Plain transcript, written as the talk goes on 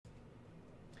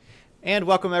And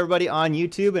welcome everybody on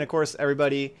YouTube, and of course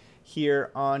everybody here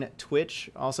on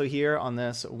Twitch, also here on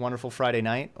this wonderful Friday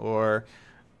night, or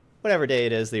whatever day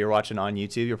it is that you're watching on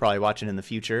YouTube. You're probably watching in the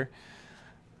future,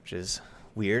 which is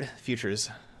weird. Future's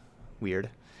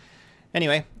weird.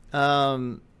 Anyway,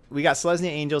 we got Selsenya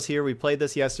Angels here. We played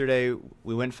this yesterday.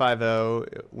 We went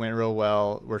 5-0. It went real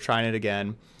well. We're trying it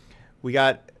again. We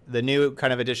got the new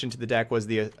kind of addition to the deck was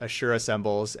the Assure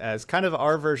Assembles as kind of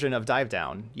our version of Dive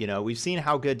Down. You know, we've seen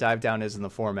how good Dive Down is in the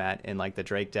format, in like the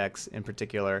Drake decks in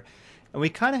particular, and we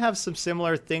kind of have some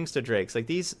similar things to Drakes. Like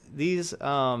these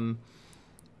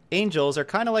Angels are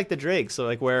kind of like the Drakes, so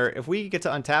like where if we get to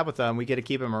untap with them, we get to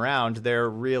keep them around. They're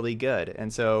really good,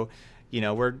 and so you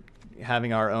know we're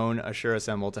having our own Assure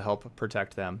Assemble to help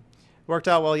protect them. Worked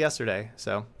out well yesterday,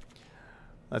 so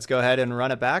let's go ahead and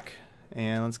run it back.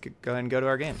 And let's go ahead and go to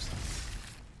our games.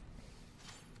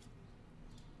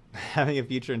 Having a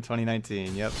future in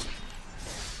 2019, yep.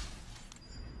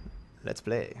 Let's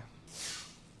play.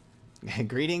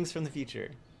 Greetings from the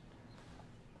future.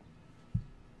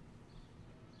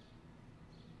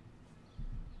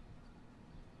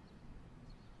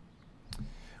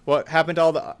 What happened to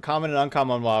all the common and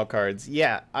uncommon wildcards?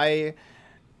 Yeah, I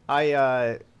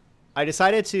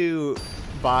decided to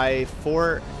buy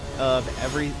 4 of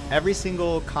every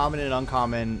single common and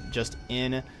uncommon just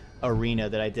in arena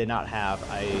that I did not have.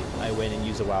 I went and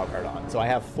used a wild card on. So I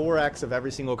have 4x of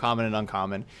every single common and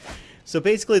uncommon. So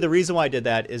basically the reason why I did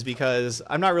that is because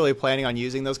I'm not really planning on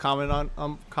using those common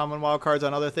common wild cards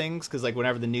on other things, because like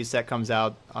whenever the new set comes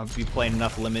out, I'll be playing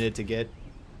enough limited to get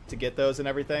those and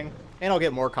everything, and I'll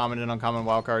get more common and uncommon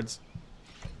wild cards.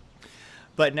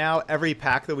 But now every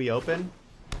pack that we open,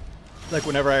 like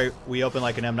whenever we open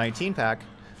like an M19 pack,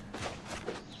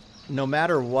 no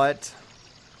matter what,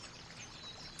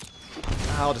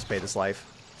 I'll just pay this life.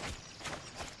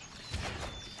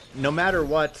 No matter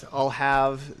what, I'll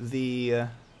have the,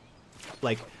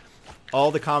 like, all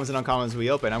the commons and uncommons we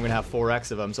open, I'm going to have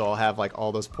 4x of them, so I'll have, like,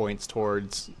 all those points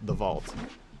towards the vault.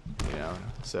 You know,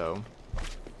 so...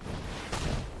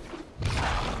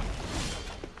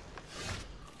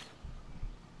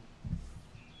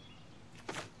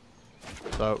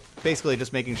 So basically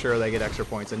just making sure they get extra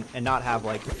points and not have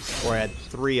like, or I had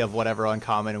 3 of whatever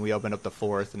uncommon and we opened up the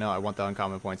 4th. No, I want the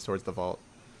uncommon points towards the vault.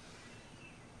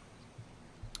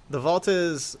 The vault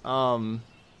is all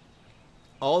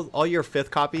your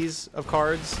 5th copies of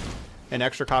cards and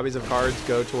extra copies of cards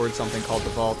go towards something called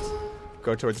the vault,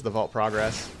 go towards the vault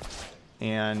progress.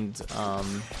 And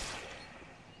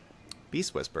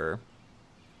Beast Whisper.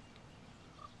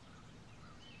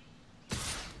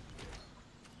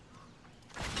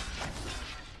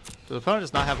 Does the opponent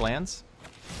just not have lands?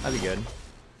 That'd be good.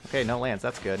 Okay, no lands.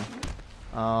 That's good.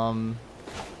 Go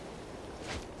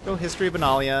History of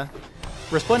Benalia.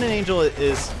 Resplendent Angel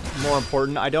is more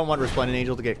important. I don't want Resplendent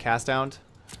Angel to get cast down.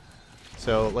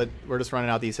 So we're just running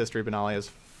out these History of Benalias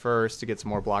first to get some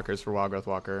more blockers for Wild Growth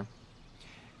Walker.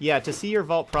 Yeah, to see your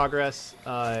vault progress,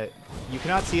 you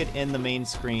cannot see it in the main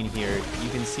screen here. You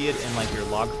can see it in like your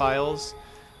log files.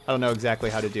 I don't know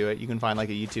exactly how to do it. You can find like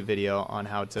a YouTube video on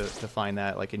how to find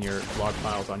that, like in your log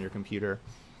files on your computer.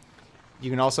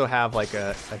 You can also have like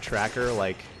a tracker,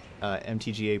 like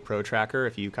MTGA Pro Tracker.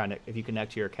 If you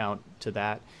connect your account to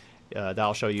that,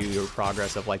 that'll show you your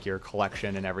progress of like your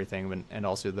collection and everything, and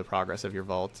also the progress of your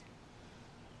vault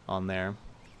on there.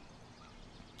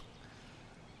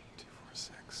 2, 4,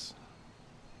 6.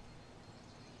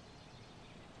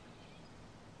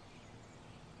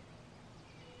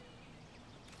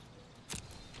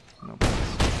 No place.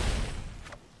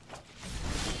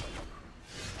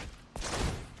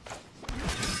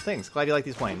 Thanks. Glad you like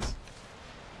these planes.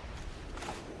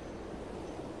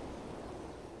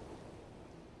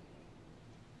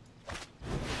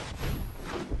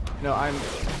 No, I'm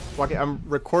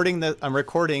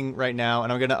recording right now,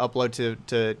 and I'm gonna upload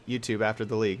to YouTube after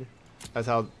the league. That's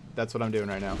what I'm doing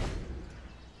right now.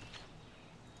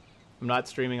 I'm not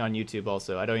streaming on YouTube.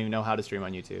 Also, I don't even know how to stream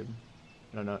on YouTube.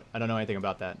 I don't know anything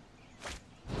about that.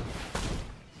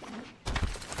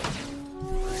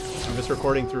 I'm just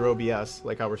recording through OBS,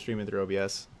 like how we're streaming through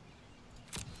OBS.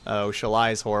 Oh,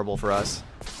 Shalai is horrible for us.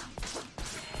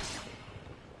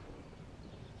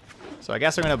 So I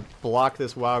guess I'm gonna block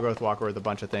this Wild Growth Walker with a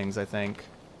bunch of things, I think.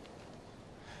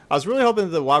 I was really hoping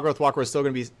that the Wild Growth Walker was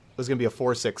gonna be a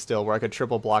 4/6 still, where I could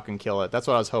triple block and kill it. That's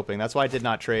what I was hoping. That's why I did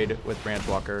not trade with Branch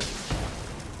Walker.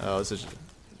 Oh, this is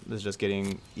just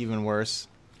getting even worse.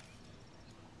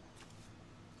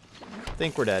 I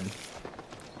think we're dead.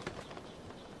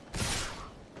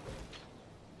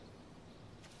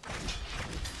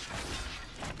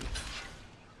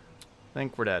 I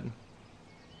think we're dead.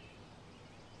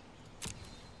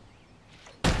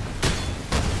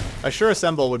 A sure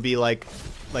assemble would be like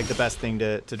the best thing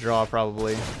to draw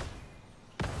probably.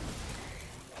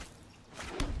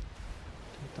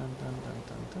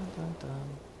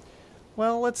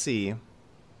 Well, let's see.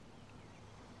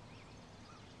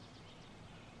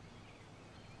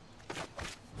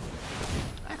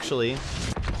 Actually,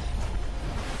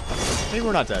 maybe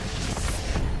we're not dead.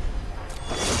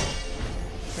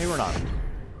 Maybe we're not.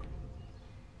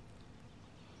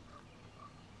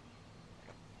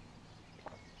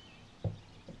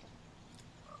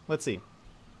 Let's see.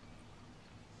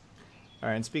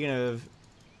 Alright, and speaking of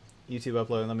YouTube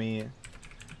upload,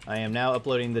 I am now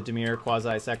uploading the Dimir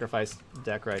quasi-sacrifice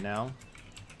deck right now.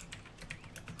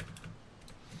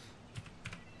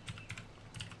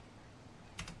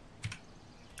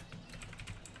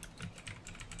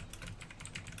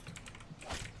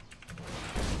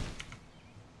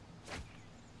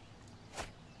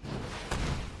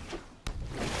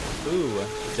 Ooh,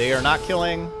 they are not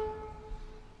killing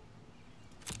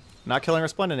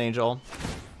Resplendent Angel.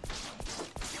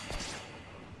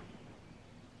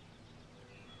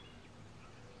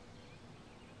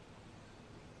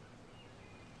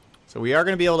 So we are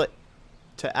going to be able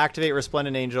to activate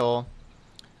Resplendent Angel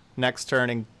next turn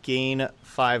and gain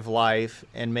 5 life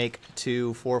and make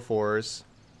 2 4/4s.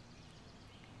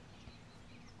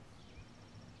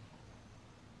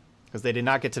 Because they did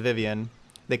not get to Vivian.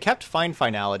 They kept Find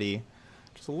Finality,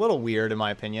 which is a little weird in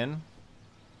my opinion.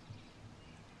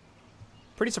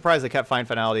 Pretty surprised they kept Find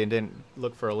Finality and didn't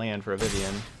look for a land for a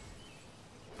Vivian.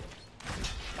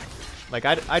 Like,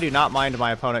 I do not mind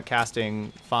my opponent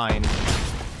casting Find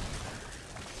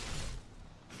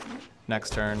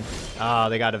next turn. Ah,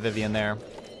 they got a Vivian there.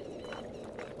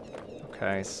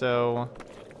 Okay, so...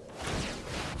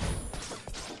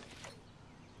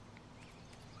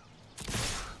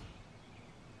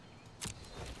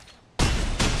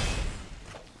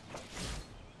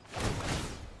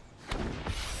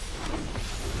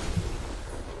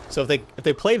 So if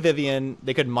they play Vivian,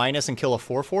 they could minus and kill a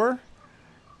 4/4? Or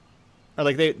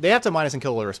like they have to minus and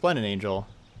kill a Resplendent Angel.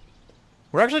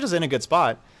 We're actually just in a good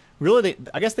spot. Really,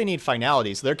 I guess they need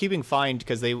Finality, so they're keeping Find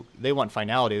because they want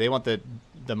Finality. They want the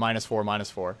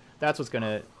 -4/-4. That's what's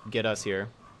gonna get us here.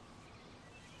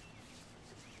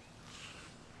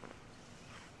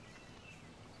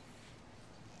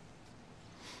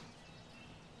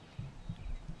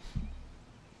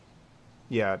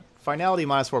 Yeah, Finality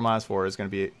 -4/-4 is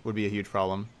would be a huge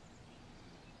problem.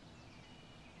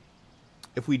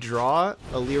 If we draw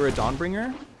a Lyra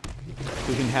Dawnbringer,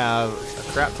 we can have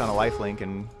a crap ton of lifelink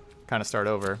and kind of start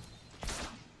over.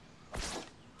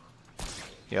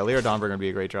 Yeah, Lyra Dawnbringer would be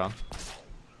a great draw.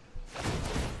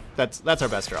 That's our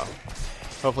best draw.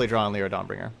 Hopefully drawing Lyra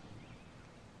Dawnbringer.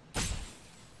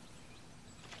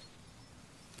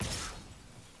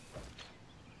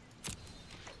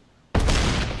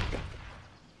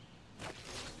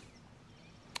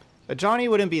 A Johnny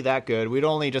wouldn't be that good. We'd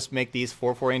only just make these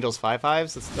 4/4 Angels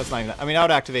 5/5s. That's not even... I mean, I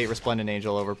would activate Resplendent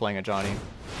Angel over playing a Johnny.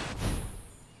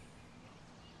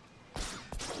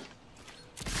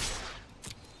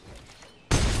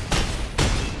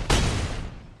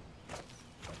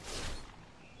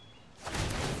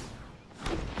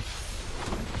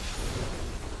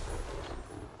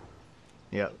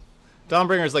 Yeah.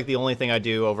 Dawnbringer is like the only thing I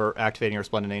do over activating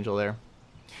Resplendent Angel there.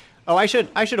 Oh, I should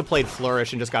have played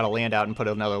Flourish and just got a land out and put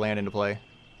another land into play.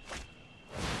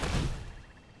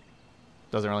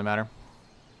 Doesn't really matter.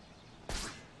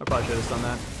 I probably should have done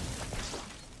that.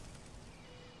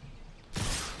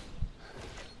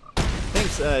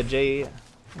 Thanks, J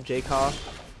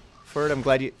Cofford. I'm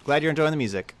glad you're enjoying the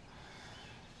music.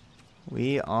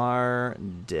 We are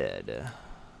dead.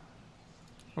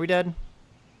 Are we dead?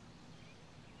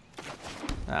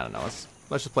 I don't know. Let's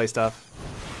just play stuff.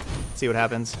 See what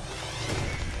happens.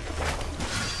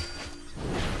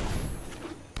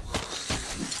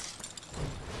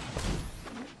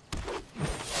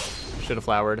 Should have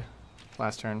flowered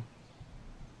last turn.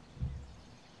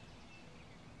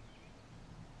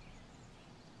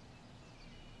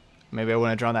 Maybe I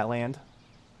wouldn't have drawn that land.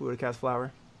 We would have cast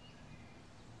flower.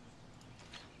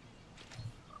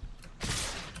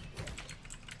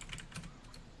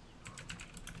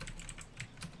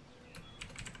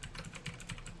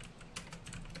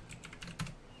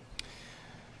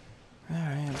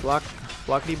 Alright,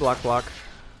 blockity block.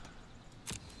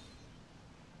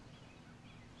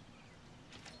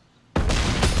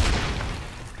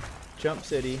 Jump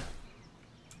City.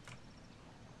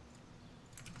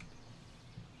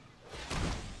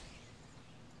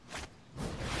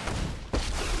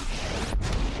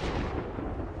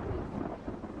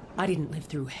 I didn't live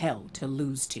through hell to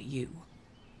lose to you.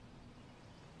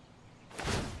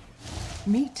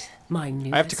 Meet my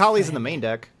new. I have Takalis in the main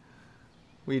deck.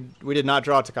 We did not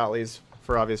draw Takalis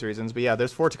for obvious reasons, but yeah,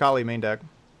 there's 4 Takali main deck.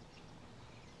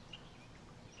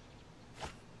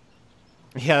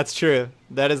 Yeah, that's true.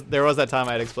 There was that time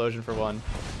I had Explosion for 1.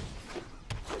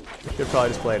 Should probably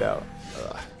just play it out.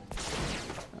 Ugh.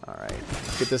 All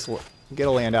right, get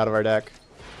a land out of our deck.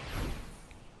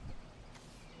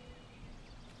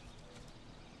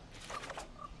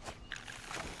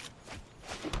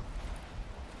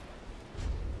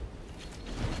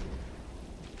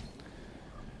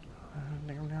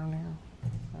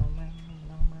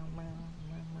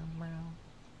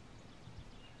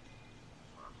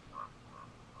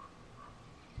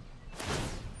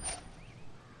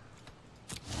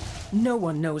 No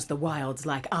one knows the wilds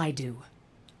like I do.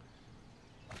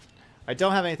 I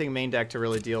don't have anything main deck to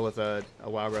really deal with a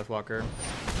Wild Growth Walker.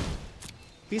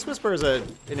 Beast Whisper is an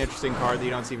interesting card that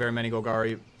you don't see very many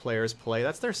Golgari players play.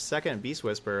 That's their second Beast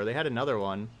Whisper. They had another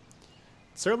one.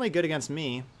 It's certainly good against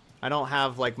me. I don't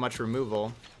have like much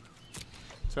removal.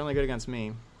 Certainly good against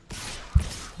me.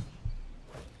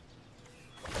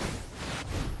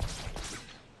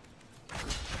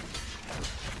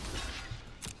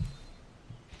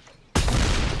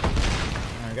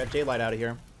 I got Jade Light out of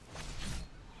here.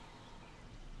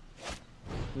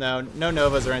 No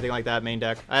Novas or anything like that main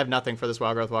deck. I have nothing for this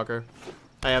Wild Growth Walker.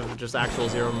 I have just actual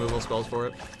 0 removal spells for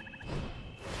it.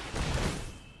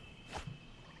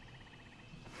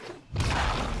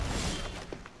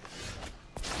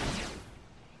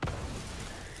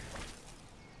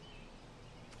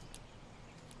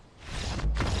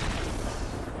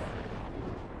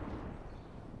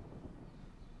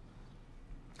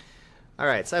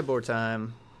 Alright, sideboard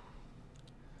time.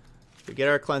 We get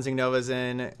our Cleansing Novas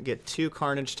in, get 2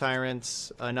 Carnage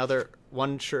Tyrants,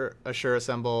 one Assure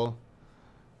Assemble,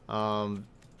 a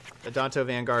Danto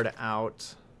Vanguard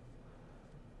out,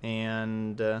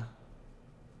 and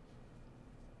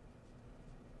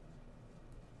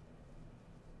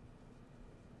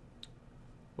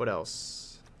what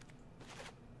else?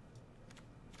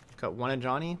 Got 1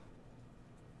 Ajani.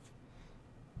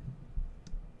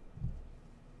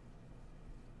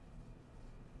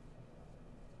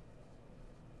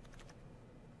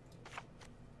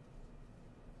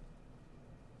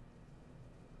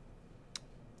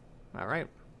 All right.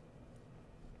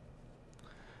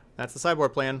 That's the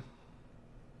sideboard plan.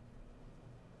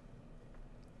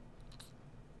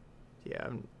 Yeah.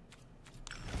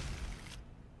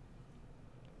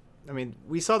 I mean,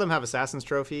 we saw them have Assassin's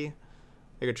Trophy,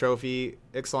 like a trophy,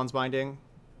 Ixalan's Binding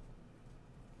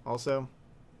also.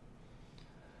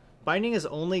 Binding is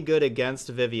only good against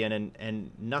Vivian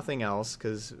and nothing else,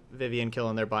 because Vivian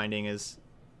killing their Binding is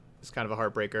kind of a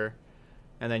heartbreaker.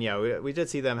 And then, yeah, we did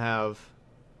see them have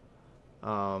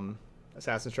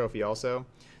Assassin's Trophy also.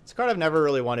 It's a card I've never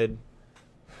really wanted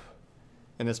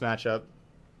in this matchup.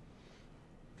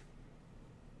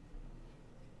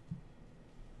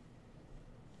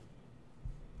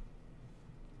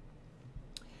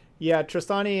 Yeah,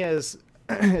 Tristani is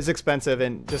is expensive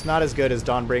and just not as good as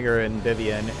Dawnbringer and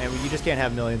Vivian, and you just can't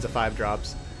have millions of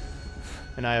 5-drops.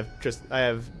 And I have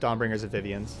Dawnbringers and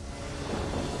Vivians.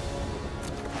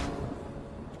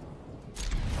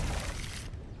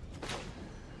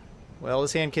 Well,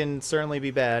 this hand can certainly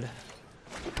be bad.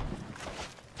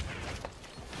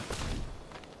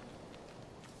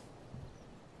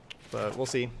 But we'll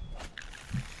see.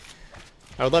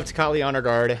 I would love to Kali Honor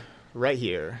Guard right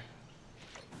here.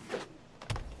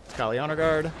 Kali Honor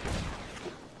Guard.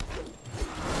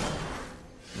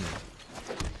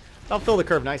 That'll fill the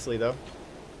curve nicely, though.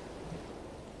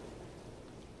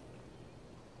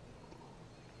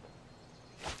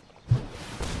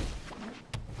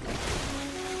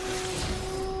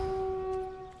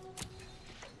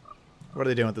 What are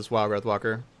they doing with this Wild Growth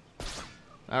Walker?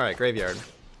 Alright, Graveyard.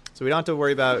 So we don't have to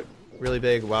worry about really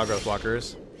big Wild Growth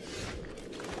Walkers.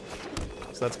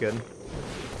 So that's good.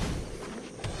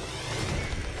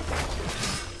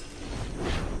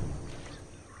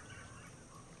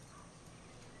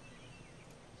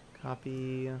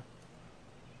 Copy.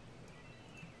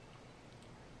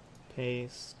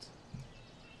 Paste.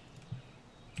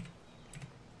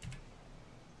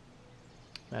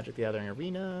 Magic the Gathering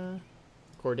Arena.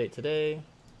 Core date today.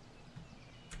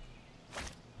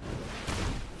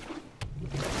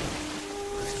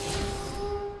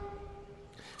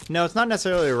 No, it's not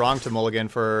necessarily wrong to mulligan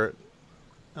for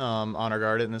Honor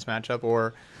Guard in this matchup,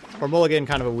 or mulligan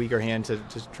kind of a weaker hand to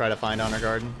try to find Honor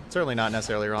Guard. Certainly not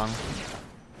necessarily wrong.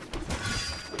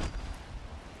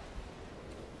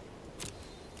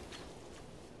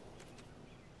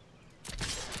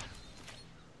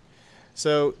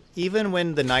 So even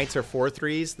when the knights are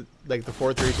 4/3s, like the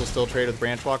 4/3s will still trade with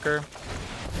Branchwalker.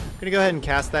 I'm gonna go ahead and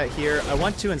cast that here. I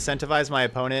want to incentivize my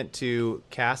opponent to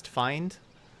cast Find.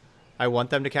 I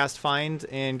want them to cast Find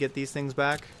and get these things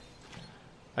back.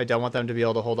 I don't want them to be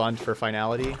able to hold on for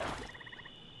finality.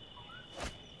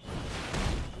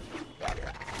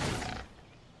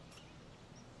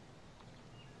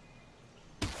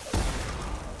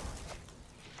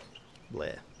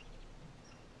 Bleh.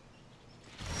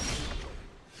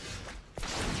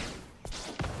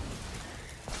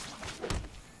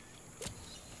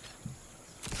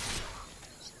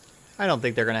 I don't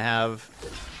think they're gonna have.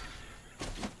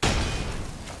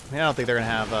 I don't think they're gonna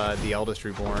have the Eldest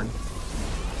Reborn.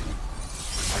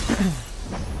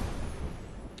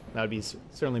 That would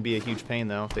certainly be a huge pain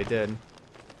though if they did.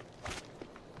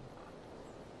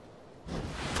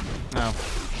 No.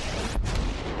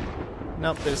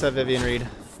 Nope, they just have Vivian Reed.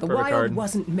 The Perfect wild card.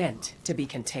 wasn't meant to be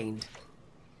contained.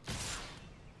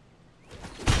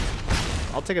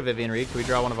 I'll take a Vivian Reed. Can we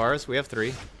draw one of ours? We have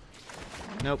 3.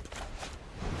 Nope.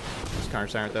 Just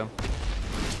Counter Tyrant though.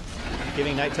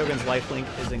 Giving Knight tokens lifelink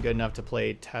isn't good enough to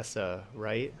play Tessa,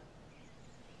 right?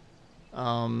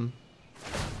 I've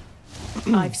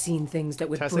seen things that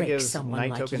would Tessa break gives someone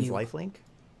Knight like tokens you. lifelink?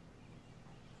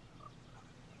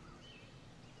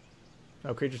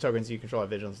 Oh, creature tokens you control have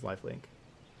vigilance lifelink.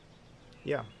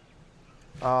 Yeah.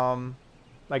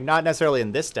 Like not necessarily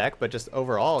in this deck, but just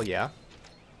overall, yeah.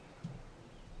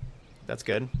 That's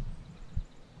good.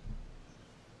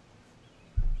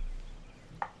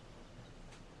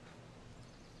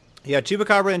 Yeah,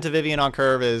 Chupacabra into Vivian on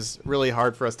curve is really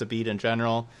hard for us to beat in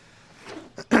general.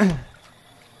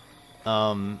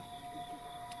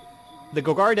 The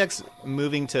Golgari decks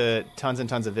moving to tons and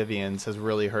tons of Vivians has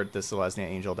really hurt the Selesnya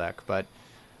Angel deck, but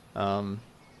us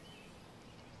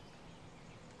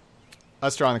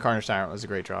drawing the Carnage Tyrant was a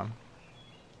great draw.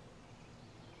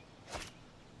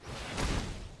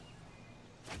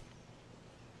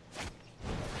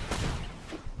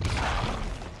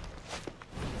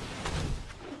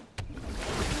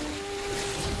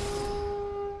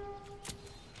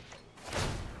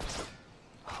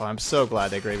 Oh, I'm so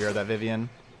glad they graveyard that Vivian.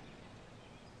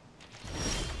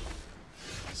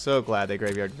 So glad they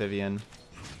graveyard Vivian.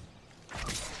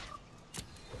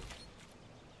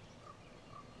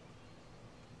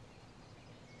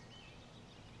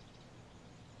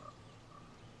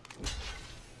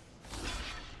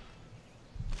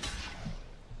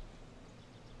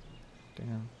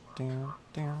 Down, down,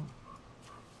 down.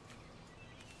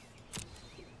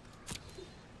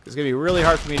 It's going to be really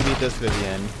hard for me to beat this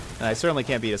Vivian, and I certainly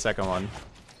can't beat a second one.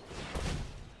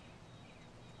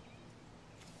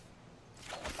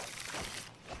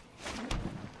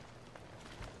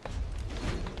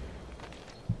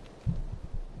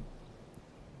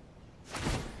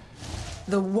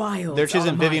 The wilds. They're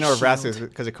choosing are Vivian my over Vraska shield.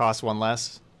 because it costs 1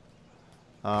 less.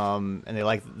 And they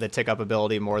like the tick-up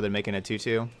ability more than making a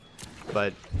 2/2.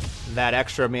 But that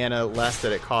extra mana less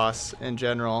that it costs in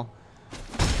general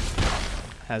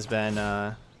has been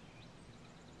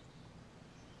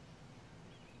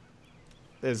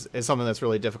is something that's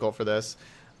really difficult for this.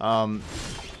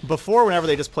 Before, whenever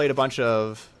Golgari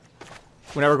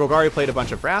played a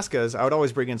bunch of Vraskas, I would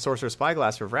always bring in Sorcerer's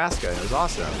Spyglass for Vraska, and it was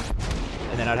awesome.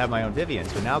 And then I'd have my own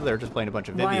Vivians, but now they're just playing a bunch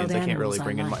of Vivians. I can't really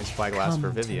bring in my Spyglass for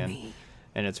Vivian,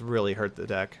 and it's really hurt the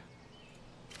deck.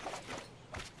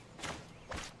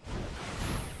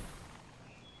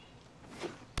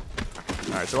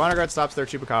 Alright, so Honor Guard stops their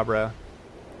Chupacabra.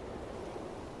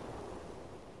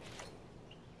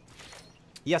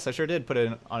 Yes, I sure did put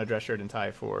it on a dress shirt and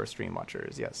tie for stream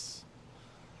watchers, yes.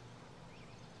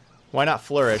 Why not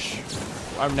Flourish?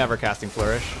 I'm never casting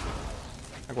Flourish.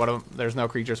 Like, there's no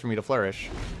creatures for me to Flourish.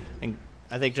 And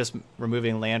I think just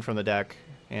removing land from the deck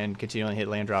and continuing to hit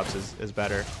land drops is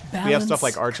better. We have stuff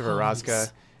like Arch of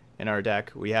Orazca in our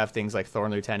deck. We have things like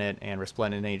Thorn Lieutenant and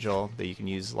Resplendent Angel that you can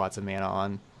use lots of mana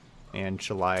on. And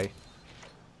Shalai.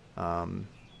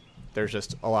 There's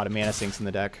just a lot of mana sinks in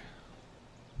the deck.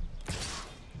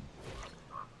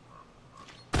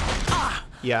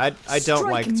 Yeah, I don't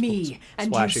like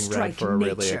splashing red for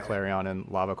Aurelia, Clarion, and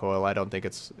Lava Coil. I don't think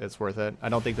it's worth it. I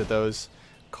don't think that those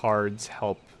cards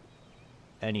help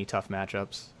any tough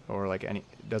matchups, or like it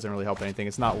doesn't really help anything.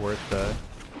 It's not worth the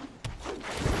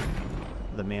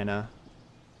mana.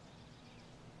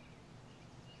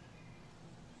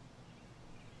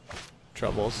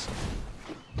 Troubles.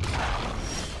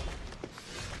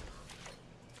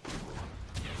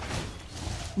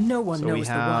 No one knows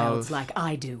the wilds like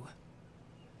I do.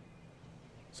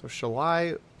 So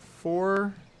Shalai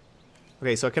 4.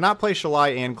 Okay, so it cannot play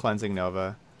Shalai and Cleansing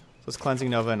Nova. So it's Cleansing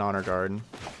Nova and Honor Guard.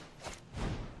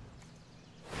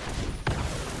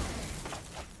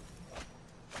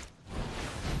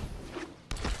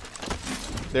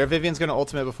 Their Vivian's going to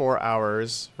ultimate before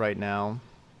ours right now.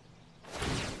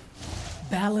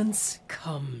 Balance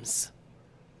comes.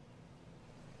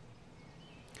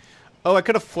 Oh, I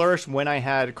could have flourished when I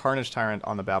had Carnage Tyrant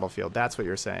on the battlefield. That's what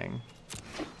you're saying.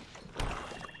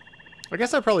 I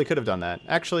guess I probably could have done that.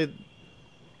 Actually,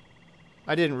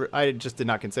 I just did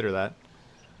not consider that.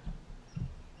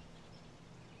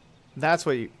 That's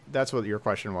what your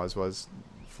question was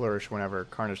flourish whenever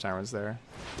Carnage Tyrant was there.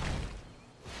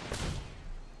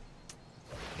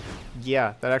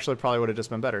 Yeah, that actually probably would have just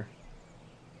been better.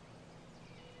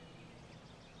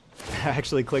 I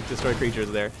actually clicked destroy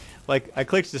creatures there. Like, I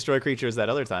clicked destroy creatures that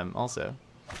other time also.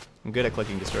 I'm good at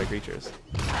clicking destroy creatures.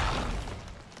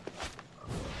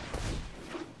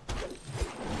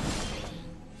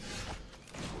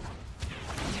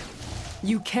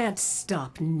 You can't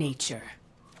stop nature.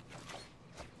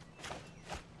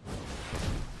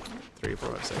 3, 4,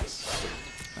 5, 6.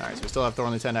 Alright, so we still have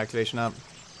Thorn Lieutenant activation up.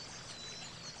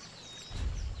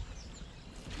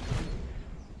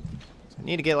 So I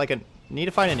need to get like need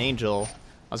to find an angel.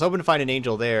 I was hoping to find an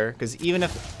angel there, because even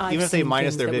if they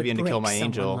minus their Vivian to kill my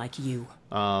angel, like you.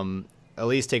 At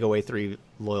least take away 3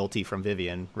 loyalty from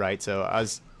Vivian, right? So I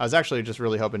was actually just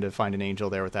really hoping to find an angel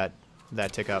there with that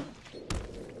tick up.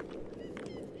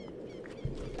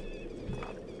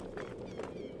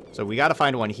 So we got to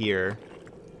find one here.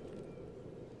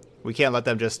 We can't let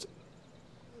them just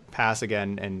pass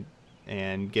again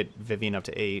and get Vivian up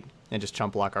to 8 and just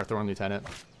chump block our Thorn Lieutenant.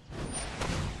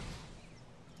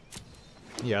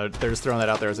 Yeah, they're just throwing that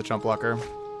out there as a chump blocker.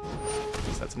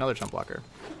 So that's another chump blocker.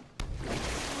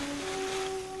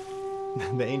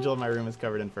 The angel in my room is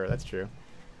covered in fur. That's true.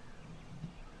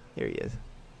 Here he is.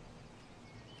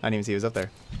 I didn't even see he was up there.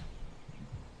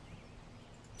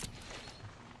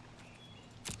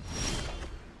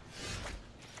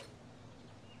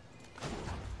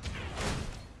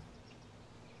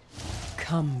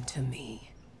 Come to me.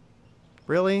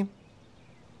 Really?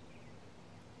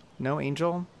 No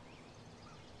angel?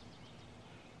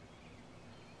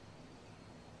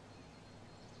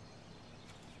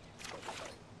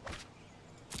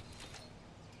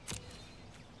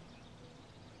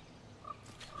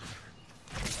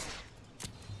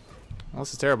 Well,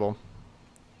 this is terrible.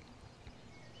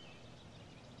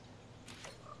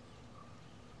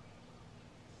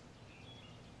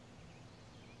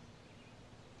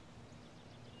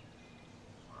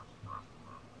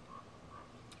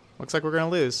 Looks like we're going to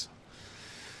lose.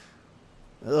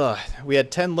 Ugh. We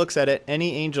had 10 looks at it.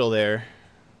 Any angel there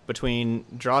between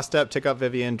draw step, tick up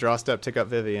Vivian, draw step, tick up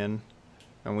Vivian.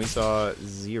 And we saw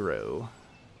 0.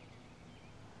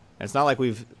 And it's not like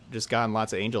we've just gotten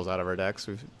lots of angels out of our decks.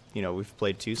 We've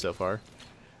played 2 so far.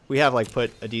 We have like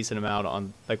put a decent amount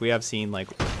on, like we have seen like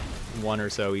 1 or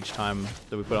so each time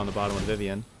that we put on the bottom of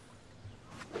Vivian.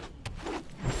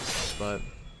 But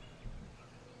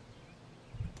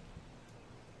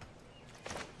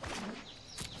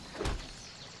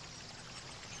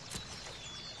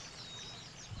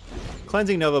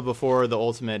Cleansing Nova before the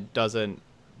ultimate doesn't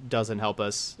help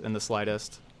us in the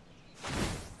slightest.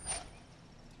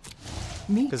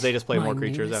 Because they just play more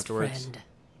creatures afterwards.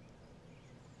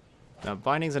 Now,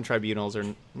 Bindings and Tribunals are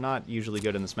not usually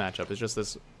good in this matchup. It's just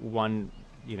this one,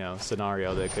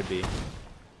 scenario that it could be.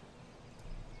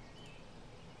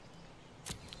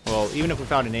 Well, even if we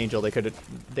found an angel,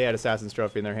 they had Assassin's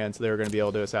Trophy in their hand, so they were going to be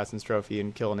able to Assassin's Trophy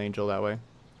and kill an angel that way.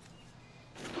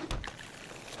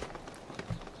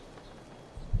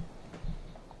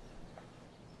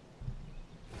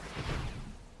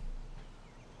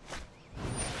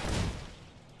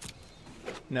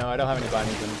 No, I don't have any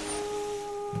bindings in.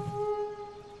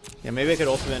 Yeah, maybe I could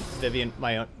ultimate Vivian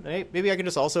my own. Maybe I could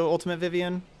just also ultimate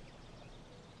Vivian.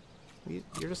 You're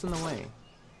just in the way.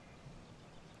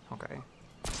 Okay.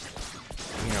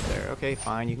 You're up there. Okay,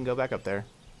 fine. You can go back up there.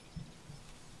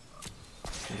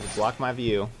 You just block my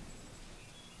view.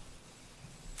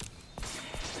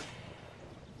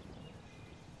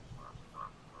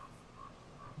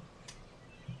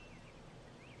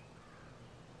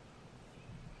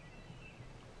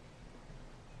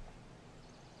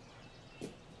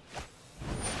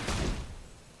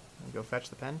 Go fetch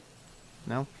the pen?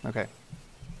 No? Okay.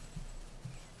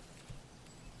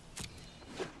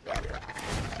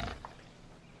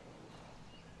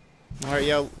 Alright,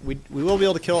 yeah, we will be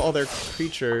able to kill all their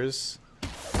creatures.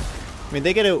 I mean,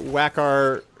 they get to whack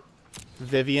our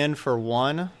Vivian for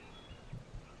 1.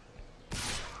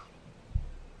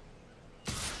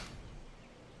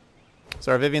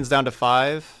 So our Vivian's down to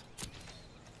 5.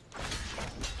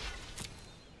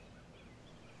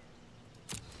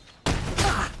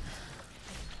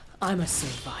 I'm a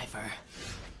survivor.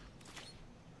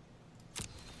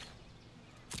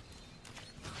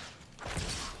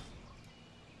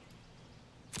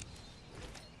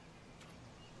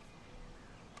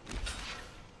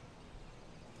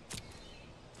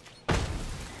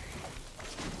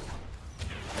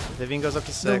 Vivian goes up to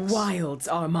The 6. wilds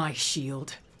are my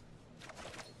shield.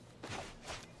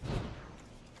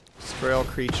 Sprawl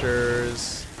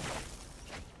creatures.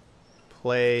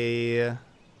 Play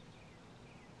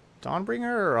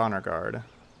Dawnbringer or Honor Guard?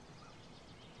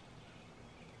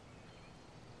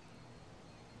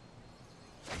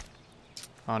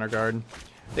 Honor Guard.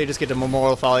 They just get to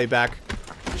Memorial Folly back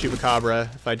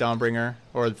Chupacabra if I Dawnbringer.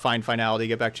 Or find Finality,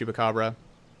 get back Chupacabra.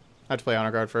 I have to play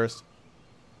Honor Guard first.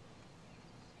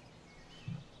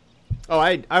 Oh,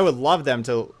 I would love them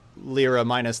to Lyra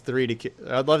 -3 to kill.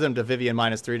 I'd love them to Vivian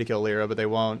 -3 to kill Lyra, but they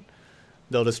won't.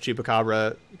 They'll just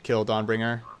Chupacabra kill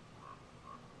Dawnbringer.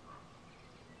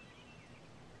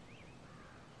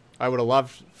 I would have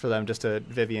loved for them just to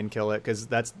Vivian kill it, because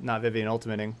that's not Vivian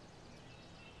ultimating.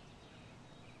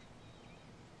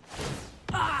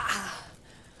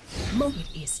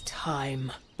 It is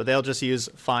time. But they'll just use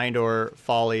Find or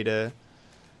Folly to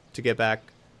get back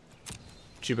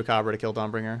Chupacabra to kill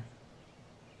Dawnbringer.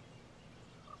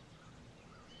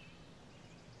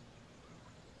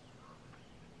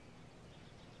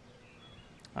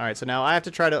 Alright, so now I have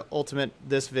to try to ultimate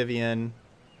this Vivian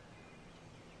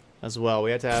as well.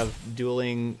 We have to have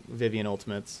dueling Vivian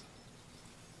ultimates.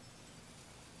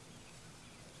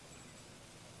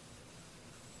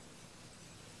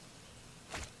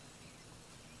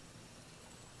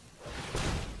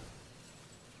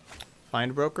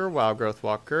 Find Broker, Wild Growth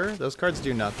Walker. Those cards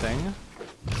do nothing.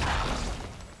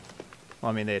 Well,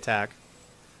 I mean, they attack.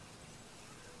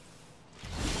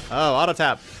 Oh, auto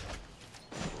tap.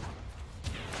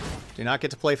 Do not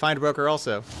get to play Find Broker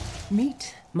also.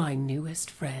 Meet my newest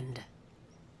friend.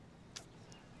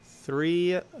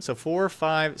 3, so 4,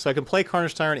 5. So I can play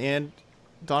Carnage Tyrant and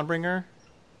Dawnbringer.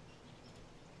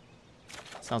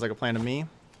 Sounds like a plan to me.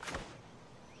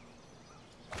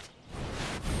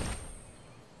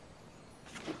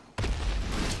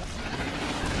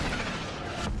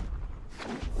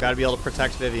 Gotta be able to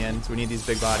protect Vivian, so we need these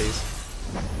big bodies.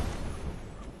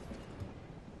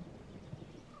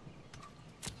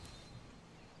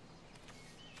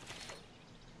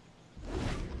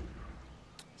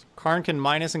 So Karn can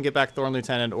minus and get back Thorn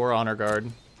Lieutenant or Honor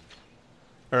Guard.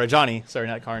 Or Ajani, sorry,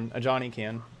 not Karn. Ajani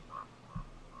can.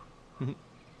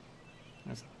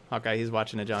 There's Hawkeye, he's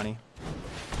watching Ajani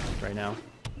right now.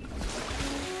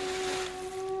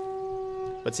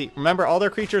 But see, remember, all their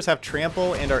creatures have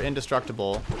trample and are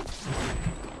indestructible.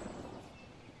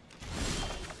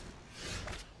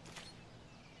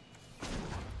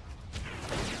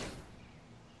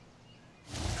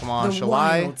 Come on, shall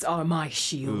I? The wilds are my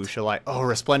shield. Ooh, shall I? Oh,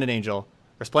 Resplendent Angel.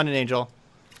 Resplendent Angel.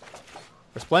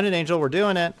 Resplendent Angel, we're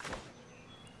doing it.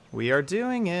 We are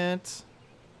doing it.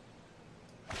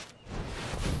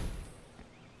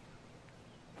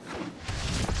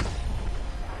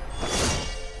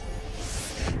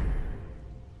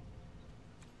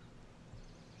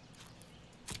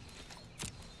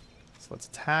 Let's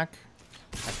attack.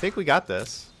 I think we got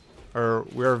this. Or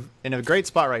we're in a great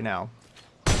spot right now.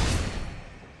 I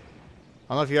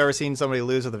don't know if you've ever seen somebody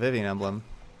lose with a Vivian emblem.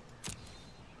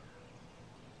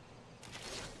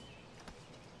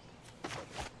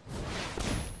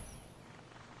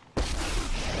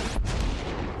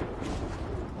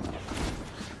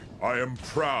 I am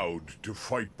proud to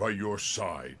fight by your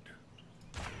side.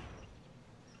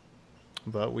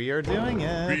 But we are doing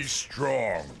it. Be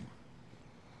strong.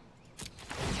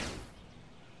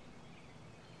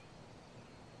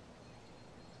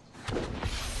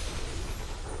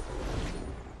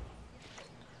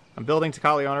 I'm building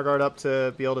Takali Honor Guard up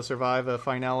to be able to survive a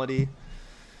finality.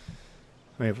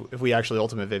 I mean, if we actually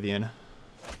ultimate Vivian.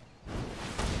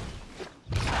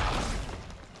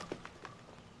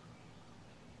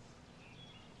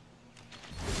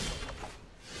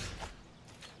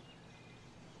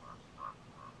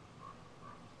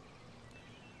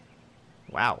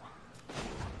 Wow.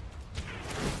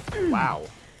 Wow.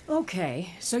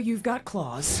 Okay, so you've got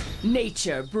claws.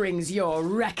 Nature brings your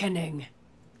reckoning.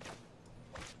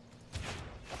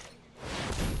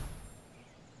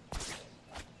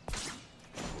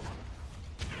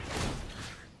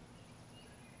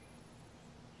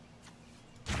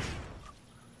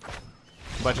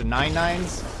 A bunch of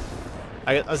 9/9s.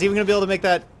 I was even going to be able to make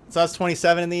that, so that's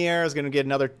 27 in the air. I was going to get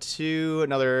another 2,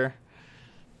 another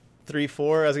 3,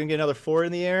 4. I was going to get another 4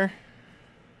 in the air.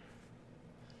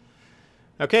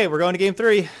 Okay, we're going to game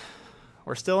 3.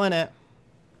 We're still in it.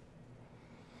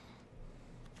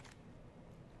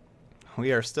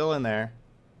 We are still in there.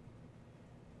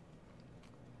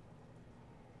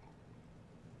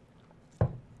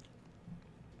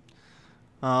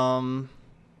 Nothing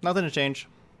to change.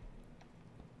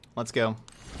 Let's go.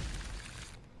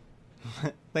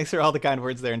 Thanks for all the kind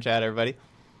words there in chat, everybody.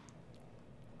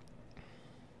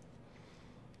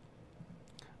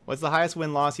 What's the highest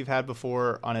win-loss you've had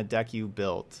before on a deck you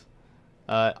built?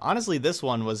 Honestly, this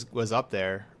one was up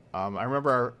there. I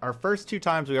remember our first 2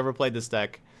 times we ever played this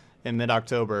deck in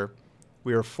mid-October,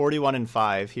 we were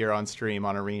 41-5 here on stream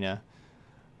on Arena,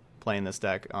 playing this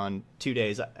deck on 2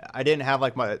 days. I didn't have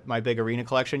like my big Arena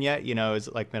collection yet. You know, it was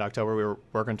like mid-October. We were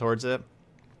working towards it,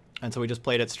 and so we just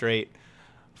played it straight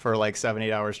for like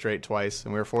 7-8 hours straight twice,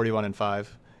 and we were 41-5.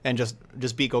 And just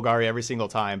beat Golgari every single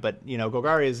time. But, you know,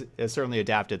 Golgari has certainly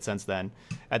adapted since then.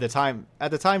 At the time,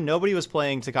 nobody was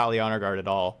playing Tocatli Honor Guard at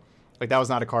all. Like, that was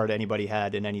not a card anybody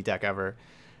had in any deck ever.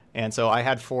 And so I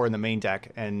had 4 in the main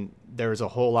deck, and there was a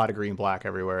whole lot of green-black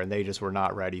everywhere, and they just were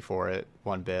not ready for it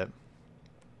one bit.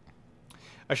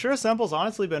 Assure Assemble's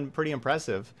honestly been pretty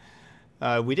impressive.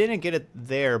 We didn't get it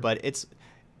there, but it's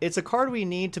a card we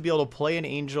need to be able to play an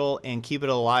Angel and keep it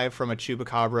alive from a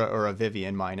Chupacabra or a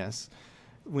Vivian minus.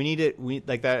 We need it.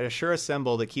 Like that Assure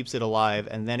Assemble that keeps it alive,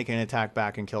 and then it can attack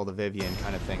back and kill the Vivian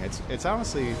kind of thing. It's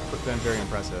honestly been very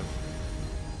impressive.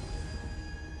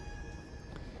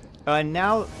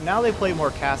 Now they play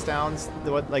more cast downs.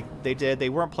 Like they did. They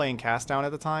weren't playing cast down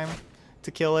at the time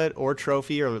to kill it, or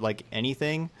trophy, or like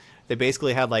anything. They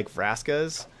basically had like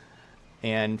Vraskas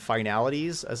and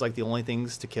Finalities as like the only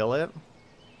things to kill it.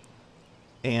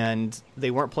 And they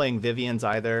weren't playing Vivians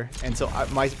either. And so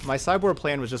my sideboard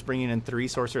plan was just bringing in 3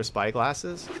 Sorcerer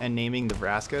Spyglasses and naming the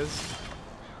Vraskas.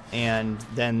 And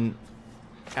then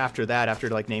after that, after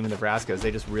like naming the Vraskas,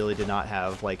 they just really did not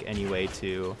have like any way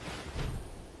to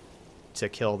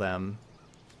kill them.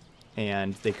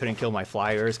 And they couldn't kill my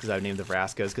Flyers because I named the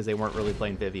Vraskas because they weren't really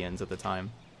playing Vivians at the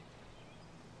time.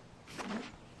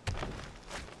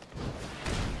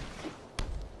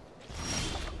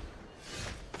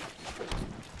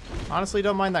 Honestly,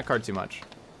 don't mind that card too much.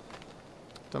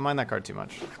 Don't mind that card too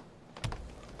much.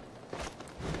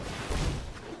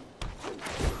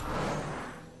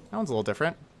 That one's a little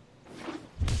different.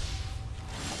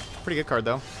 Pretty good card,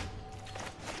 though.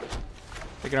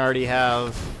 They can already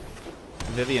have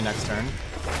Vivian next turn.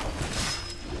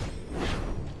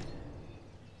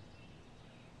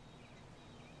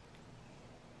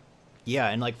 Yeah,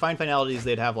 and like Fine Finalities,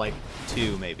 they'd have like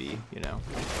 2 maybe, you know.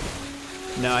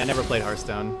 No, I never played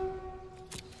Hearthstone.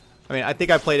 I mean, I think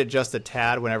I played it just a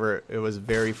tad whenever it was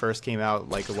very first came out,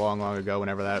 like long ago,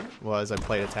 whenever that was. I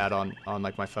played a tad on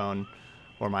like my phone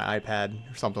or my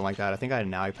iPad or something like that. I think I had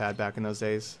an iPad back in those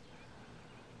days.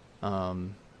 Yeah,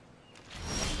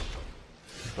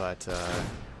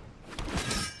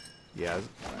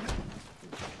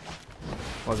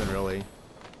 wasn't really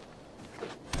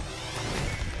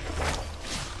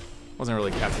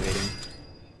captivating.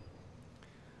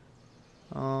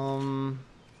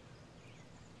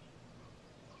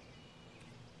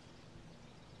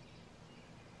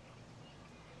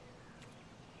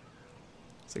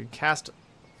 So you cast,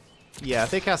 yeah,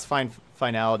 if they cast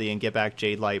Finality and get back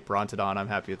Jade Light, Brontodon, I'm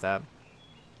happy with that.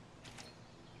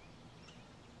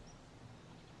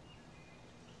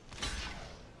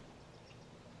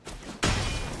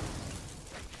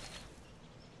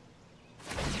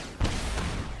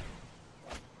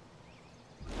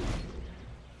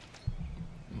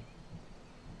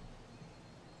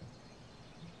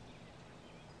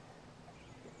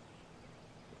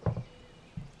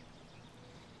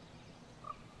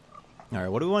 Alright,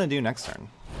 what do we want to do next turn?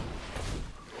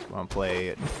 We want to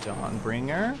play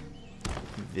Dawnbringer,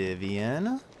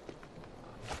 Vivian,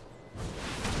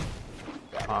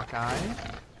 Hawkeye. I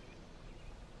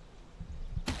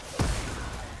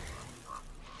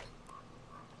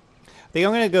think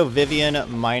I'm going to go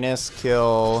Vivian minus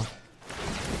kill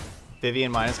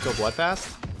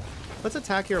Bloodfast. Let's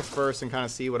attack here first and kind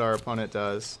of see what our opponent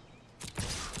does.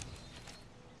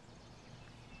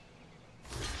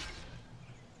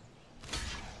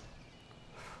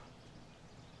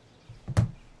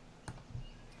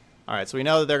 Alright, so we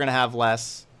know that they're going to have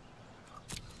less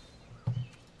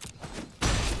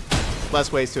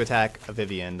ways to attack a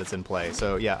Vivian that's in play.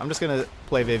 So yeah, I'm just going to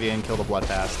play Vivian, kill the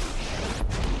Bloodfast.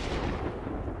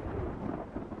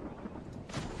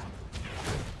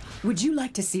 Would you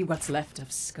like to see what's left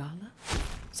of Scala?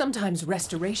 Sometimes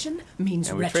restoration means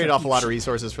and we traded off a lot of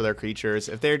resources for their creatures.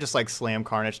 If they're just like Slam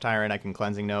Carnage Tyrant, I can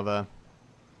Cleansing Nova.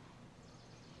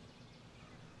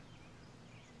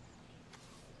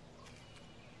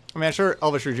 I mean, I'm sure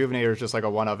Elvish Rejuvenator is just like a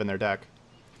one-of in their deck.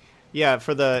 Yeah,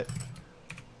 for the...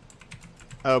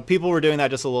 Oh, people were doing that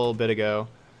just a little bit ago.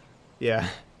 Yeah,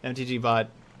 MTG bot,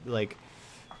 like...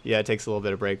 Yeah, it takes a little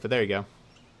bit of break, but there you go.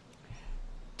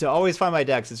 To always find my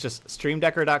decks, it's just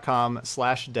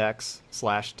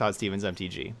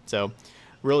streamdecker.com/decks/ToddStevensMTG. So,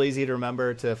 real easy to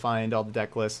remember to find all the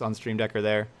deck lists on Stream Decker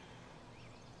there.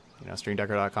 You know,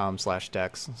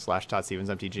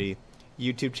 streamdecker.com/dex/ToddStevensMTG.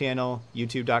 YouTube channel,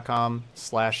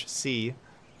 youtube.com/C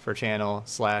for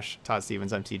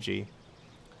channel/ToddStevensMTG.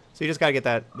 So you just gotta get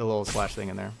the little slash thing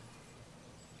in there.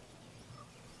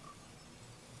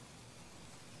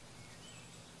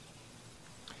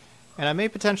 And I may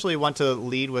potentially want to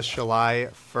lead with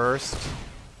Shalai first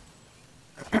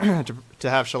to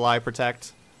have Shalai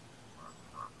protect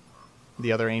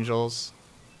the other angels.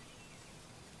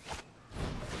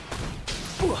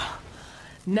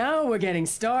 Now we're getting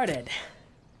started.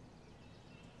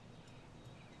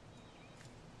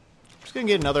 I'm just gonna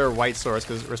get another white source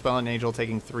because Resplendent Angel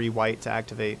taking 3 white to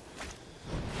activate.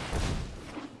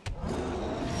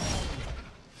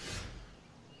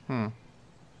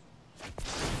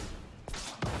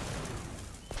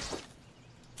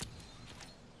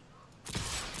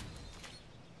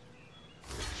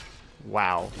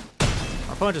 Wow.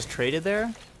 Our opponent just traded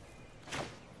there?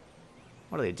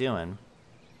 What are they doing?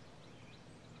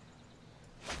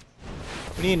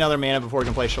 We need another mana before we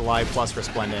can play Shalai plus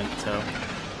Resplendent, so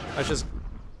let's just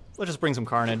bring some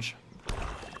carnage.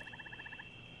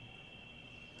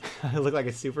 I look like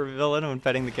a super villain when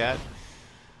petting the cat.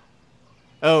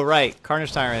 Oh right,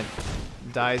 Carnage Tyrant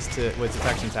dies with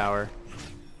Detection Tower.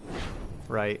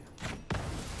 Right.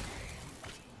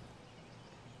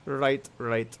 Right.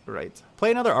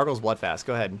 Play another Argos Bloodfast.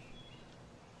 Go ahead.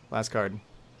 Last card.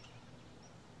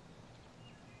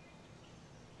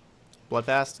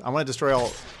 Bloodfast? I want to destroy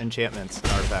all enchantments and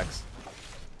artifacts.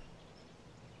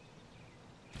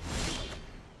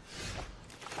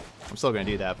 I'm still going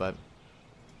to do that, but...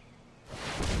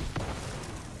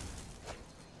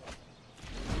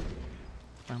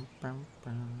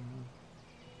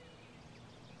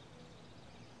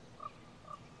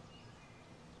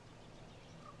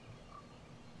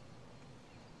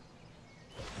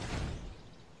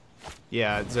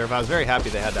 Yeah, Zerf, I was very happy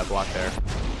they had that block there.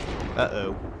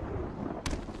 Uh-oh.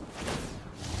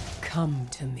 Come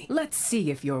to me. Let's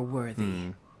see if you're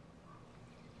worthy.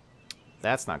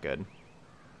 That's not good.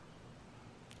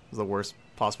 This is the worst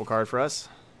possible card for us.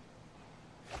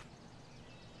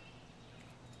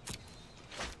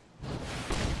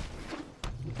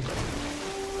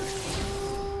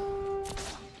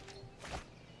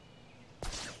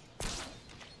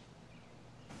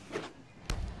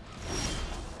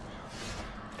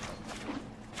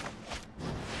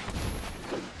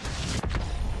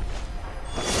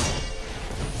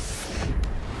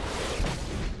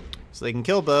 So they can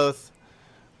kill both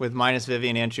with minus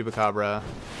Vivian and Chupacabra.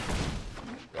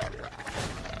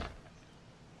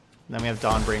 And then we have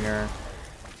Dawnbringer.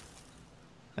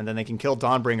 And then they can kill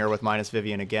Dawnbringer with minus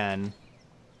Vivian again.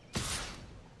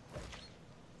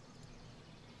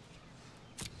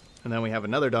 And then we have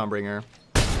another Dawnbringer.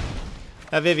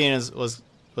 That Vivian was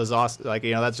awesome. Like,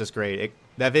 you know, that's just great.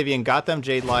 That Vivian got them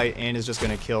Jade Light and is just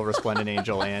going to kill Resplendent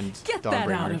Angel and Get that out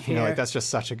Dawnbringer. of You know, here. like, that's just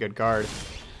such a good card.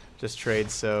 Just trade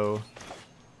so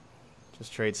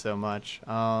much.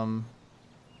 I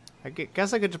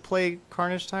guess I could just play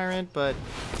Carnage Tyrant, but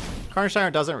Carnage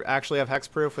Tyrant doesn't actually have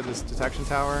hexproof with this Detection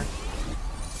Tower. I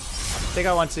think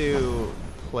I want to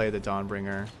play the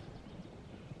Dawnbringer.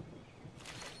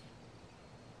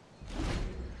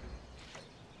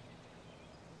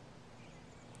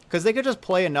 Because they could just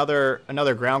play another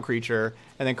ground creature,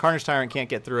 and then Carnage Tyrant can't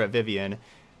get through at Vivian.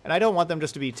 And I don't want them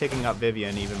just to be ticking up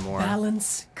Vivian even more.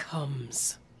 Balance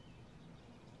comes.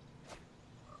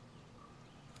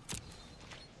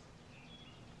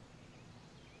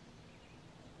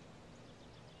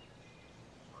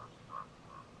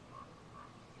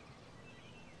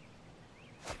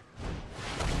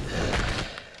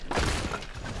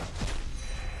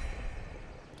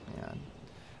 Yeah.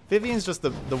 Vivian's just the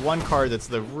one card that's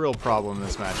the real problem in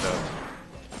this matchup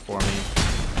for me.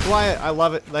 That's why I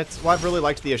love it. That's why I've really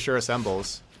liked the Assure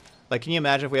Assembles. Like, can you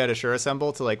imagine if we had Assure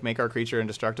Assemble to, like, make our creature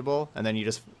indestructible, and then you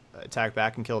just attack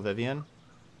back and kill Vivian?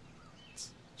 It's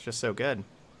just so good.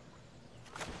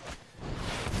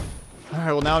 Alright,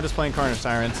 well now I'm just playing Carnage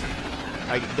Tyrant.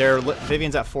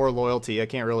 Vivian's at 4 loyalty. I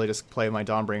can't really just play my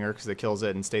Dawnbringer because it kills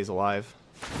it and stays alive.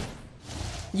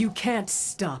 You can't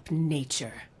stop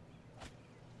nature.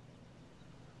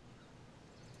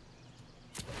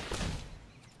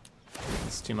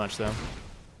 It's too much, though.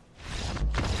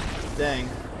 Dang.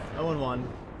 0-1.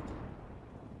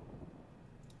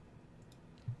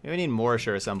 Maybe we need more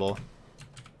Assure Assemble.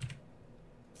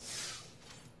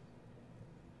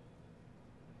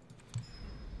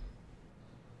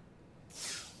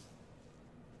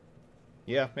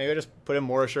 Yeah, maybe I just put in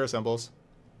more Assure Assembles.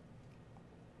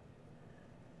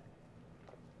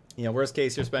 You know, worst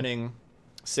case, you're spending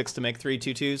 6 to make 3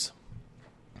 2/2s.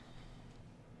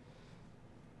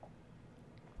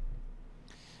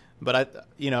 But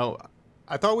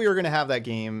I thought we were going to have that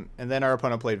game, and then our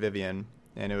opponent played Vivian,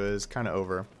 and it was kind of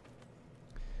over.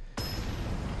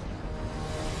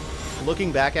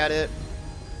 Looking back at it,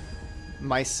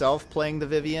 myself playing the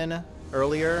Vivian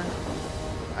earlier,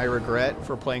 I regret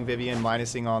for playing Vivian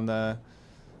minusing on the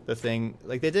thing.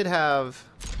 Like, they did of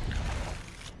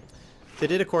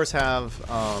course have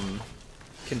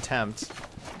Contempt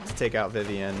to take out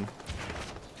Vivian.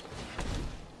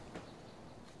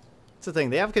 That's the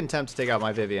thing, they have Contempt to take out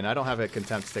my Vivian. I don't have a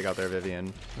Contempt to take out their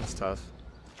Vivian. That's tough.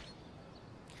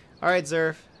 Alright,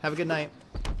 Zerf, have a good night.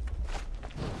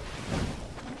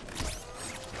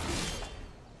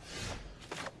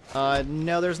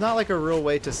 No, there's not like a real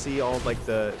way to see all like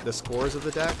the scores of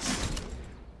the decks.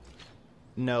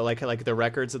 No, like the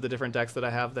records of the different decks that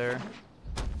I have there.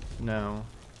 No.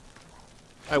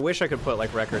 I wish I could put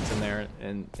like records in there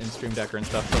in Stream Decker and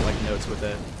stuff, put like notes with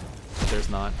it. But there's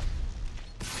not.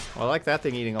 Well, I like that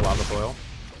thing eating a lava boil.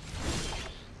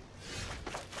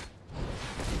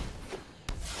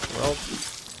 Well,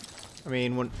 I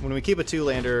mean, when we keep a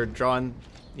 2-lander, drawing,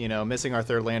 missing our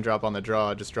 3rd land drop on the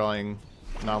draw, just drawing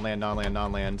non-land, non-land,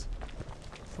 non-land.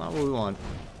 It's not what we want.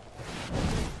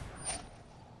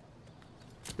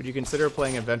 Would you consider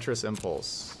playing Adventurous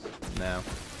Impulse? No.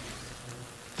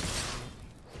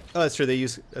 Oh, that's true. They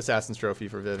use Assassin's Trophy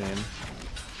for Vivian.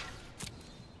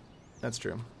 That's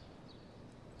true.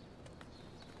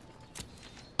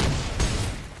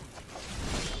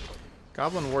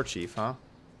 Goblin War Chief, huh?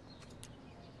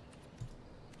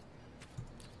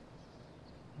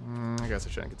 I guess I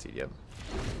shouldn't concede yet.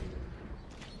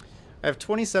 I have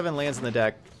 27 lands in the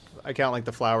deck. I count like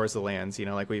the flowers of lands,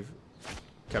 like we've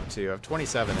kept to. I have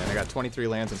 27 and I got 23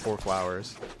 lands and 4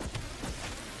 flowers.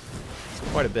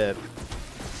 It's quite a bit.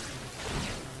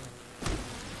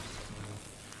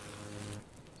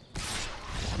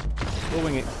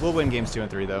 We'll win games 2 and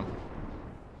 3 though.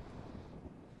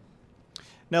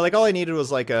 No, like all I needed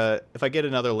was like if I get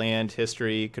another land,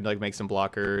 history, could like make some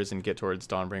blockers and get towards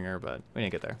Dawnbringer, but we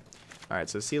didn't get there. Alright,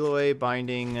 so Sealaway,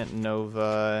 Binding,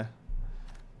 Nova,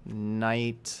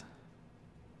 Knight.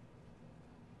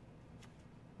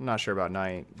 I'm not sure about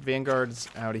Knight. Vanguard's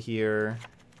out of here.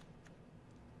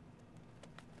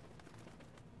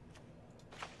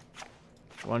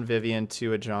 One Vivian,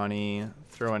 2 a Johnny.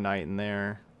 Throw a Knight in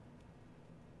there.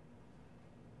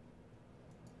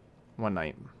 1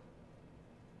 Knight.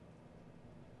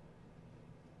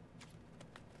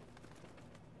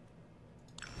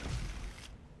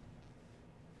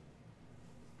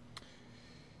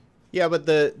 Yeah, but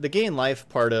the gain life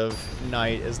part of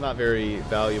Knight is not very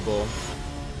valuable.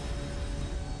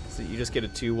 So you just get a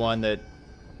 2/1 that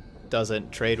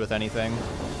doesn't trade with anything.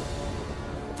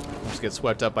 You just get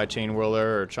swept up by Chain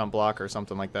Whirler or Chump Block or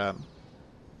something like that.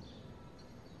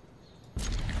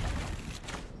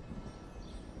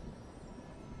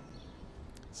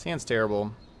 This hand's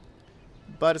terrible,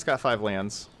 but it's got 5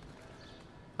 lands.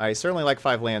 I certainly like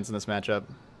 5 lands in this matchup.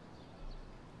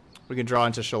 We can draw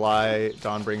into Shalai,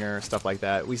 Dawnbringer, stuff like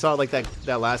that. We saw like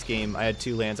that last game. I had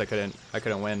 2 lands I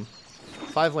couldn't win.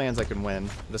 5 lands I can win.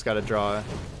 Just gotta draw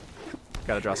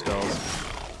spells.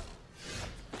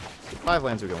 5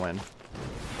 lands we can win.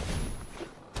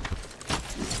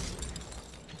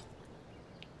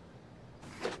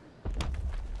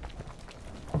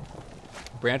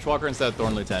 Branchwalker instead of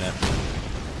Thorn Lieutenant.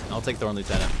 I'll take Thorn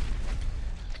Lieutenant.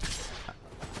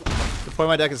 The point of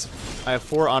my deck is I have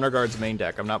 4 Honor Guards main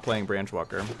deck. I'm not playing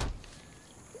Branchwalker.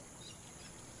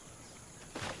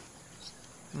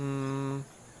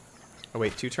 Oh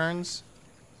wait, 2 turns?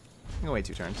 I'm gonna wait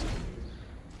 2 turns.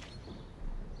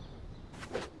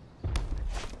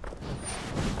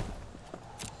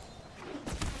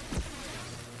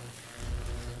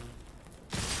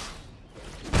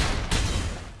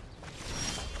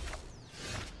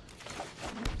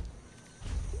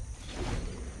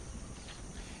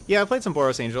 Yeah, I played some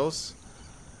Boros Angels.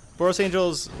 Boros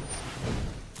Angels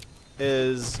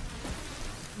is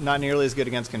not nearly as good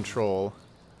against control.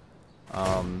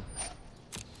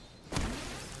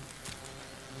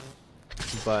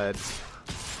 But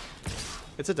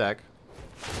it's a deck.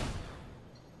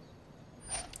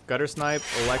 Gutter Snipe,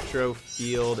 Electro,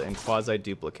 Field, and Quasi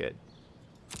Duplicate.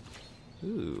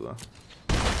 Ooh.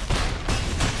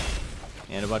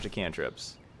 And a bunch of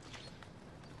cantrips.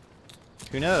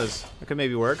 Who knows? It could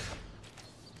maybe work.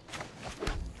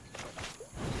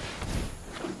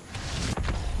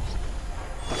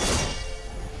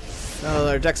 Oh,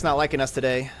 our deck's not liking us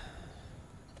today.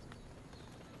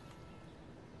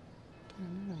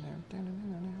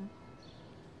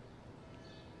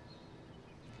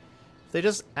 If they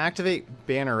just activate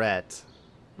Banneret,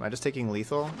 am I just taking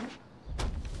lethal?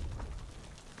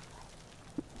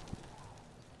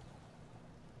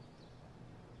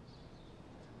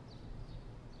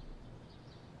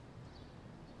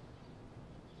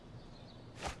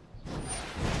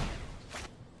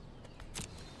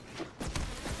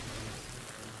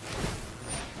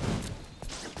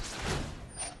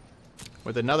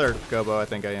 With another Gobo, I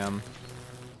think I am.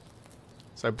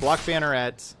 So I block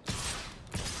Banneret.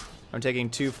 I'm taking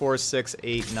 2, 4, 6,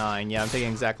 8, 9. Yeah, I'm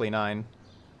taking exactly 9.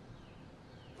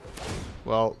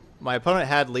 Well, my opponent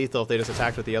had lethal if they just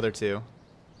attacked with the other two.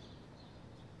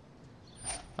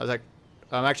 I was like,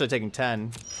 I'm actually taking 10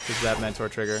 because of that mentor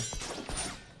trigger.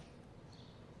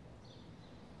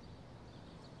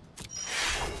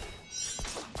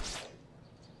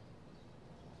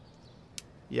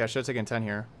 Yeah, I should have taken 10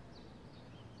 here.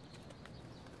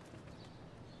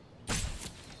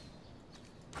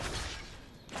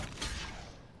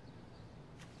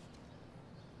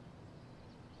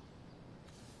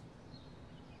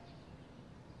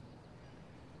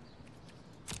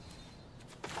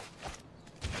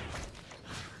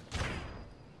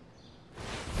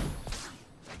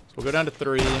 So we'll go down to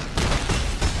 3.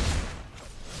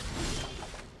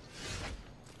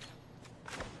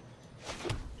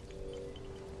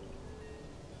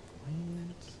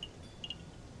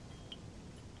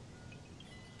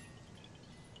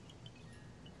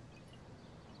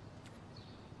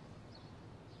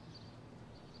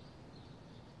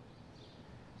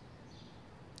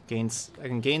 I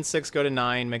can gain 6, go to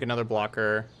 9, make another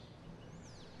blocker.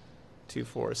 2,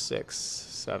 4, 6,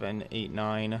 7, 8,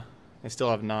 9. I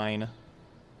still have 9.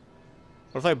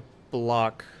 What if I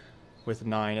block with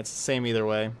 9? It's the same either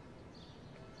way.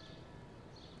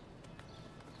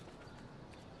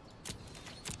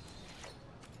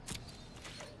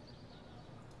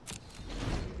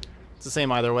 It's the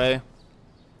same either way.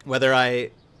 Whether I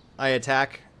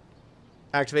attack,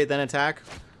 activate then attack,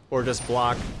 or just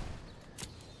block.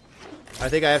 I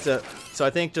think I have to, so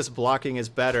I think just blocking is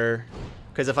better,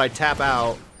 because if I tap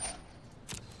out,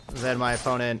 then my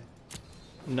opponent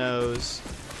knows.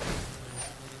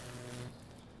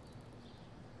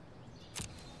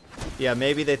 Yeah,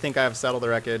 maybe they think I have settled the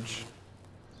wreckage.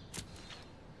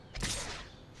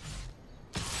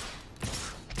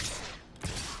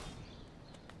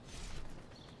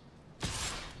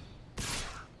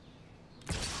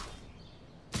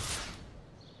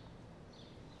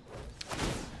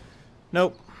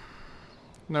 Nope.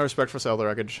 No respect for settle the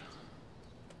wreckage.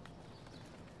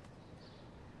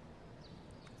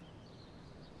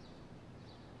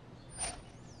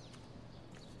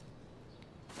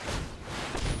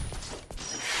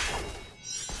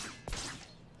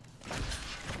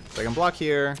 So I can block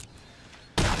here.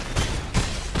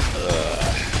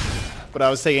 But I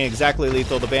was taking exactly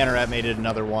lethal. The Banneret made it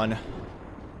another 1.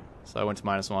 So I went to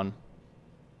 -1.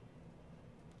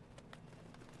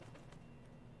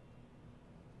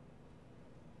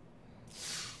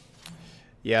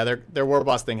 Yeah, their war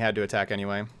boss thing had to attack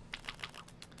anyway.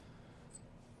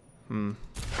 I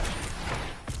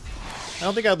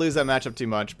don't think I'd lose that matchup too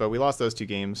much, but we lost those 2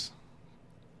 games.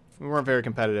 We weren't very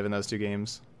competitive in those 2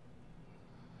 games.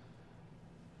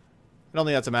 I don't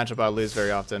think that's a matchup I'll lose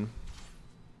very often.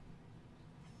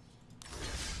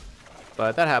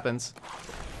 But that happens.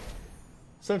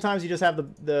 Sometimes you just have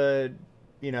the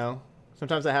you know,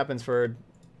 sometimes that happens for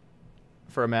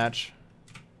a match.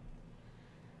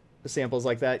 The samples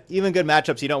like that. Even good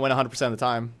matchups, you don't win 100% of the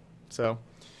time. So,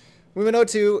 we went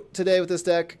 0-2 today with this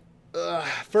deck.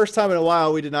 First time in a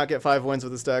while we did not get 5 wins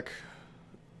with this deck.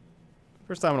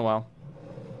 First time in a while.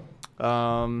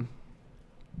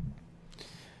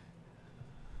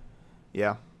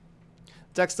 Yeah.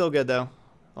 Deck's still good though.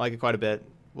 I like it quite a bit.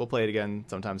 We'll play it again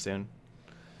sometime soon.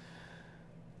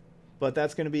 But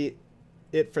that's going to be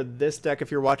it for this deck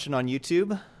if you're watching on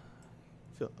YouTube.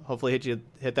 Hopefully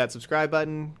hit that subscribe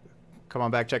button. Come on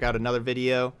back, check out another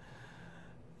video.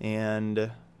 And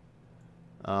if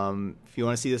you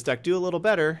want to see this deck do a little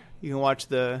better, you can watch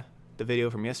the video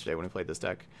from yesterday when we played this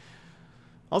deck.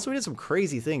 Also, we did some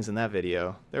crazy things in that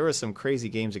video. There were some crazy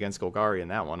games against Golgari in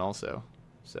that one also.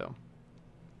 So,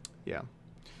 yeah.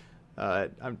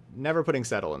 I'm never putting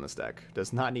Settle in this deck.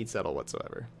 Does not need Settle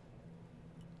whatsoever.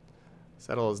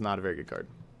 Settle is not a very good card.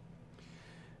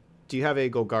 Do you have a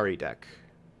Golgari deck?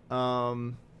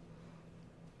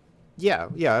 Yeah,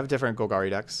 I have different Golgari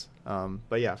decks.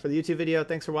 But yeah, for the YouTube video,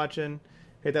 thanks for watching.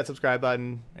 Hit that subscribe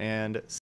button, and